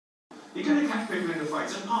You're going to catch people in the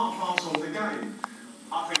face. It's part and parcel of the game.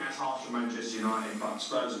 I think that's harsh for Manchester United, but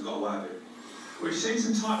Spurs have got to have it. We've seen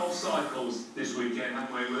some tight offside calls this weekend,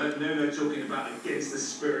 haven't we? With Nuno talking about against the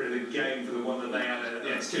spirit of the game for the one that they had.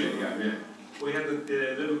 It's killing the game, yeah. We had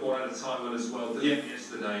the Liverpool had a time one as well, didn't we,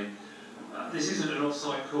 yesterday. This isn't an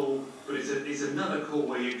offside call, but it's another call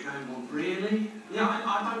where you're going, well, really? Yeah,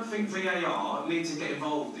 I don't think VAR need to get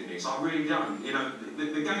involved in this. I really don't. You know,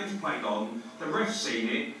 the game's played on, the ref's seen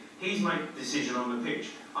it, he's made the decision on the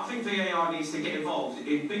pitch. I think VAR needs to get involved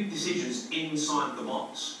in big decisions inside the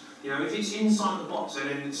box. You know, if it's inside the box and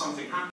then something happens,